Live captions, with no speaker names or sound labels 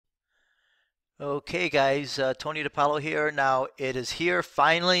Okay, guys, Tony DiPaolo here. Now, it is here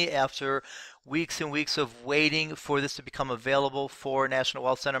finally after weeks and weeks of waiting for this to become available for National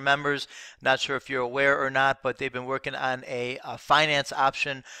Wealth Center members. Not sure if you're aware or not, but they've been working on a finance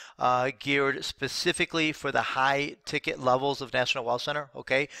option geared specifically for the high ticket levels of National Wealth Center.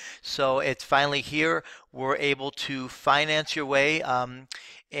 Okay, so it's finally here. We're able to finance your way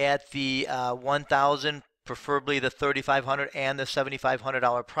at the 1,000, preferably the $3,500 and the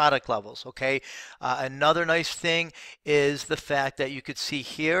 $7,500 product levels. Okay, another nice thing is the fact that you could see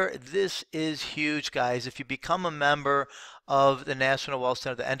here, this is huge, guys. If you become a member of the National Wealth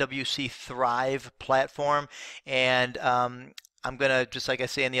Center, the NWC Thrive platform, and I'm going to, just like I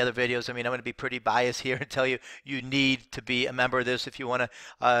say in the other videos, I'm going to be pretty biased here and tell you you need to be a member of this if you want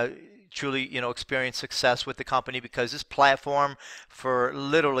to truly, experience success with the company, because this platform, for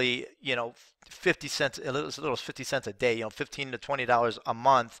literally, 50 cents, as little as 50 cents a day, $15 to $20 a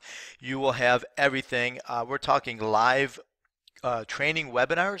month, you will have everything. We're talking live training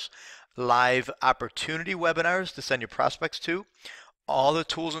webinars, live opportunity webinars to send your prospects to, all the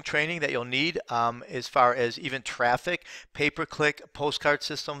tools and training that you'll need, as far as even traffic, pay-per-click, postcard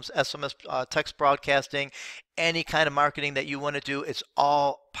systems, SMS, text broadcasting, any kind of marketing that you want to do. It's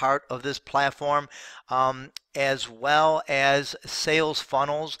all part of this platform, as well as sales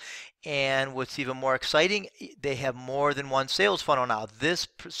funnels. And what's even more exciting, they have more than one sales funnel now. This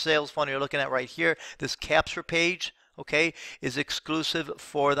sales funnel you're looking at right here, this capture page, okay, is exclusive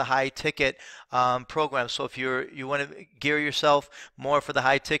for the high ticket program. So if you want to gear yourself more for the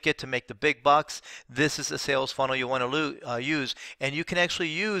high ticket to make the big bucks, this is the sales funnel you want to use, and you can actually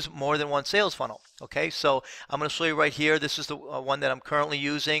use more than one sales funnel. Okay, so I'm going to show you right here. This is the one that I'm currently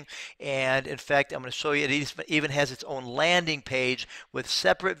using, and in fact, I'm going to show you it even has its own landing page with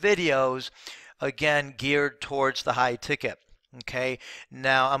separate videos, again geared towards the high ticket. Okay,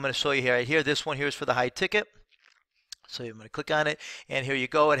 now I'm going to show you here. Right here, this one here is for the high ticket. So I'm going to click on it, and here you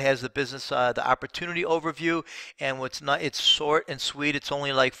go. It has the business, the opportunity overview, and it's short and sweet. It's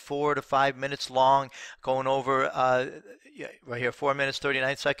only like 4 to 5 minutes long, going over right here, 4 minutes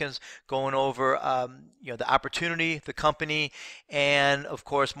 39 seconds, going over the opportunity, the company, and of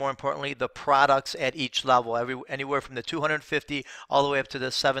course, more importantly, the products at each level, anywhere from the $250 all the way up to the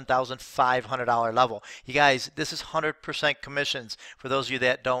 $7,500 level. You guys, this is 100% commissions. For those of you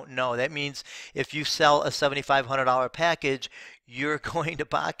that don't know, that means if you sell a $7,500 package, you're going to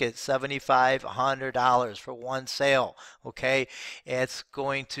pocket $7,500 for one sale. Okay, it's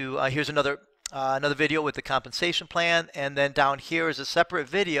going to here's another video with the compensation plan, and then down here is a separate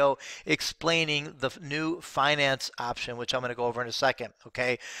video explaining the new finance option, which I'm going to go over in a second.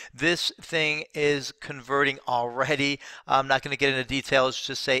 Okay, this thing is converting already. I'm not going to get into details,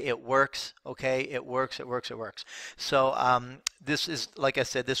 just say it works. Okay, it works. So this is, like I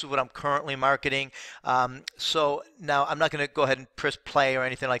said, this is what I'm currently marketing. So now I'm not going to go ahead and press play or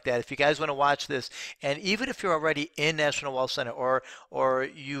anything like that. If you guys want to watch this, and even if you're already in National Wealth Center, or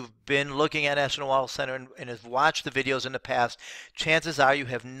you've been looking at National Wealth Center and have watched the videos in the past, chances are you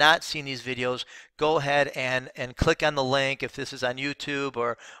have not seen these videos. Go ahead and click on the link if this is on YouTube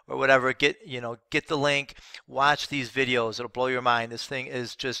or whatever. Get the link, watch these videos. It'll blow your mind. This thing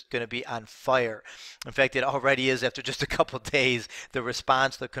is just going to be on fire. In fact, it already is after just a couple days. The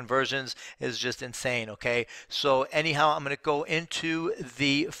response, the conversions is just insane. Okay, so anyhow, I'm going to go into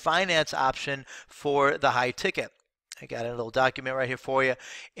the finance option for the high ticket. I got a little document right here for you,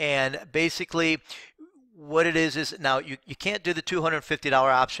 and basically what it is now you can't do the $250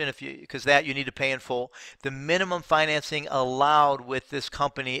 option because that you need to pay in full. The minimum financing allowed with this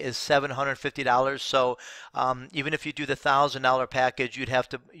company is $750. So even if you do the $1,000 package,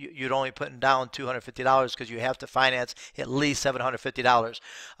 you'd only put down $250 because you have to finance at least $750.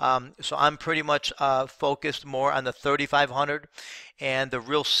 So I'm pretty much focused more on the $3,500. And the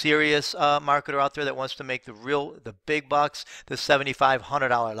real serious marketer out there that wants to make the big bucks, the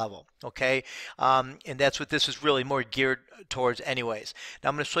 $7,500 level. Okay, and that's what this is really more geared towards anyways. Now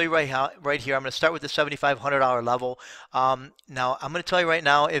I'm going to show you right here. I'm going to start with the $7,500 level. Now I'm going to tell you right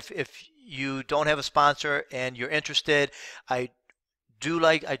now, if you don't have a sponsor and you're interested, I do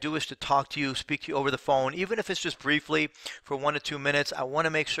wish to talk to you, speak to you over the phone, even if it's just briefly for 1 to 2 minutes. I want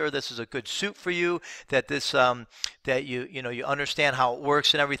to make sure this is a good suit for you, that this that you understand how it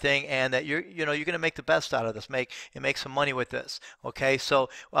works and everything, and that you're going to make the best out of this, make some money with this. Okay, so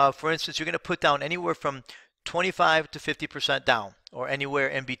for instance, you're going to put down anywhere from 25 to 50% down, or anywhere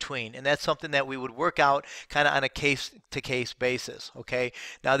in between, and that's something that we would work out kind of on a case-to-case basis. Okay,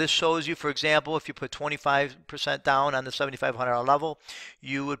 now this shows you, for example, if you put 25% down on the $7,500 level,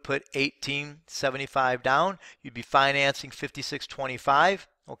 you would put $1,875 down. You'd be financing $5,625.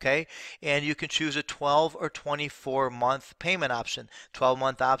 Okay, and you can choose a 12 or 24 month payment option.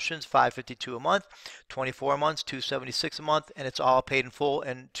 12-month options, $552 a month. 24 months, $276 a month, and it's all paid in full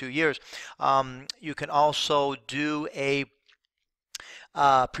in 2 years. You can also do a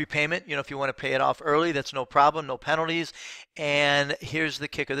prepayment. You know, if you want to pay it off early, that's no problem, no penalties. And here's the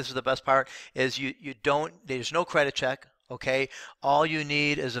kicker. This is the best part: is you don't. There's no credit check. Okay, all you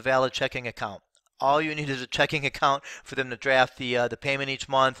need is a valid checking account. All you need is a checking account for them to draft the payment each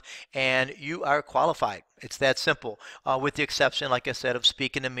month, and you are qualified. It's that simple. With the exception, like I said, of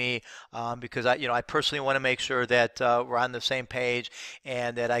speaking to me, because I personally want to make sure that we're on the same page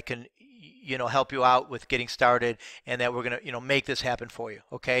and that I can, help you out with getting started, and that we're gonna, make this happen for you.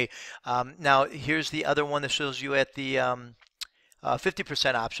 Okay. Now here's the other one that shows you at the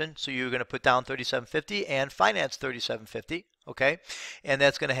 50% option. So you're going to put down $37.50 and finance $37.50. Okay, and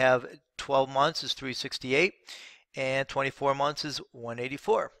that's going to have 12 months is $368 and 24 months is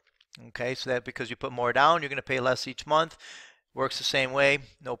 $184. Okay, so that because you put more down, you're going to pay less each month. Works the same way,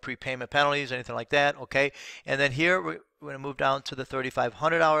 no prepayment penalties, anything like that. Okay, and then here we're going to move down to the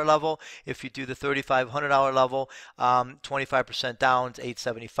 $3,500 level. If you do the $3,500 level, 25% down to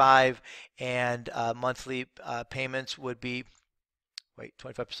 $875, and monthly payments would be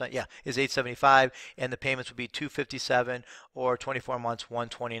 25%, yeah, is $875, and the payments would be $257, or 24 months,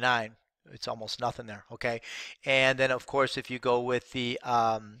 $129. It's almost nothing there. Okay, and then of course if you go with the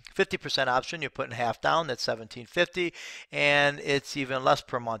 50% option, you're putting half down. That's $1750, and it's even less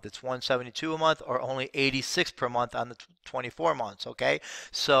per month. It's $172 a month, or only $86 per month on the 24 months. Okay,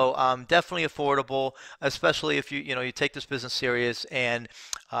 so definitely affordable, especially if you take this business serious, and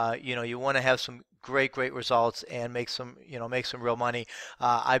you want to have some great results and make some real money.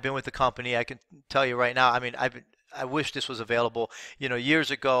 I've been with the company. I can tell you right now. I mean, I wish this was available.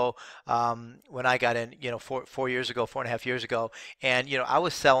 Years ago, when I got in, 4 years ago, 4.5 years ago, and I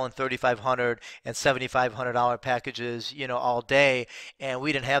was selling $3,500 and $7,500 packages, all day, and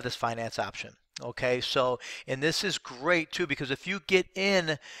we didn't have this finance option. Okay, so, and this is great too, because if you get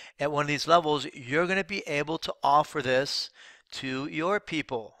in at one of these levels, you're going to be able to offer this to your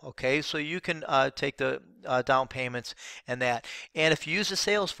people. Okay, so you can take the down payments and that. And if you use a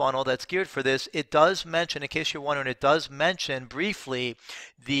sales funnel that's geared for this, it does mention, in case you're wondering, it does mention briefly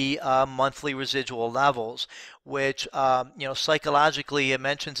the monthly residual levels, which psychologically it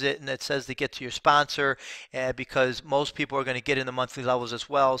mentions it, and it says to get to your sponsor, because most people are going to get in the monthly levels as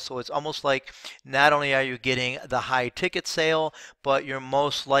well. So it's almost like not only are you getting the high ticket sale, but you're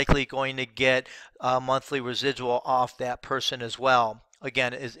most likely going to get a monthly residual off that person as well.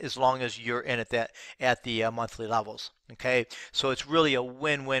 Again, as long as you're in at the monthly levels. Okay, so it's really a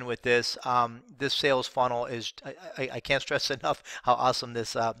win-win with this. This sales funnel is, I can't stress enough how awesome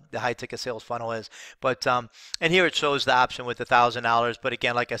this the high-ticket sales funnel is. But and here it shows the option with $1,000. But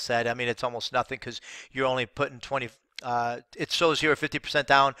again, like I said, I mean, it's almost nothing because you're only putting 20. It shows here 50%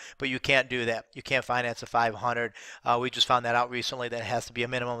 down, but you can't do that. You can't finance a 500. We just found that out recently, that it has to be a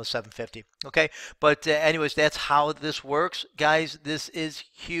minimum of 750. Okay, but anyways, that's how this works, guys. This is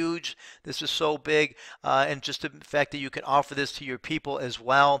huge. This is so big, and just the fact that you can offer this to your people as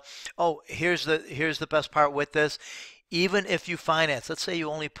well. Oh, here's the best part with this. Even if you finance, let's say you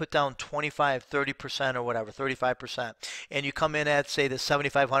only put down 25, 30% or whatever, 35%, and you come in at, say, the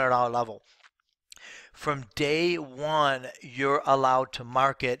 $7,500 level. From day one, you're allowed to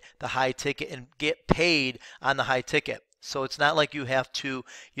market the high ticket and get paid on the high ticket. So it's not like you have to,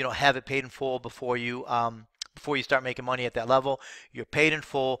 have it paid in full before you start making money at that level. You're paid in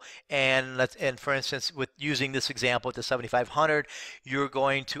full, and for instance, with using this example at the 7,500, you're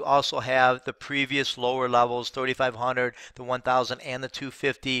going to also have the previous lower levels, 3,500, the 1,000, and the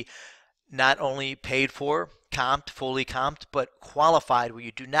 250, not only paid for, comped, fully comped, but qualified, where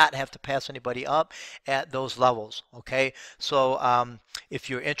you do not have to pass anybody up at those levels. Okay, so if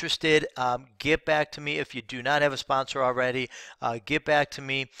you're interested, get back to me. If you do not have a sponsor already, get back to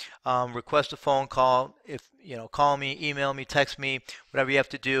me. Request a phone call. If call me, email me, text me, whatever you have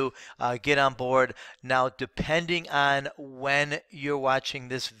to do. Get on board. Now, depending on when you're watching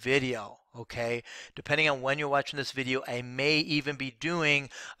this video, okay, depending on when you're watching this video, I may even be doing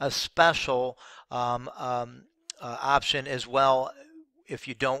a special option as well, if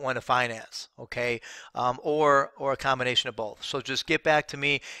you don't want to finance, okay, or a combination of both. So just get back to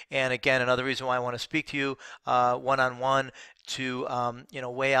me. And again, another reason why I want to speak to you one-on-one, to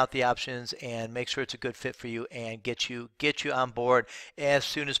weigh out the options and make sure it's a good fit for you and get you on board as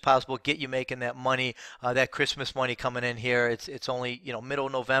soon as possible. Get you making that money, that Christmas money coming in here. It's only middle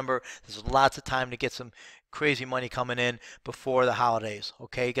of November. There's lots of time to get some crazy money coming in before the holidays.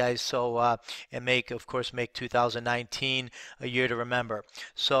 Okay, guys. So and of course make 2019 a year to remember.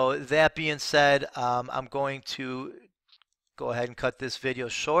 So that being said, I'm going to go ahead and cut this video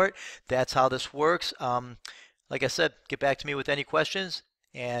short. That's how this works. Like I said, get back to me with any questions,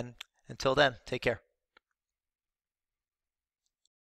 and until then, take care.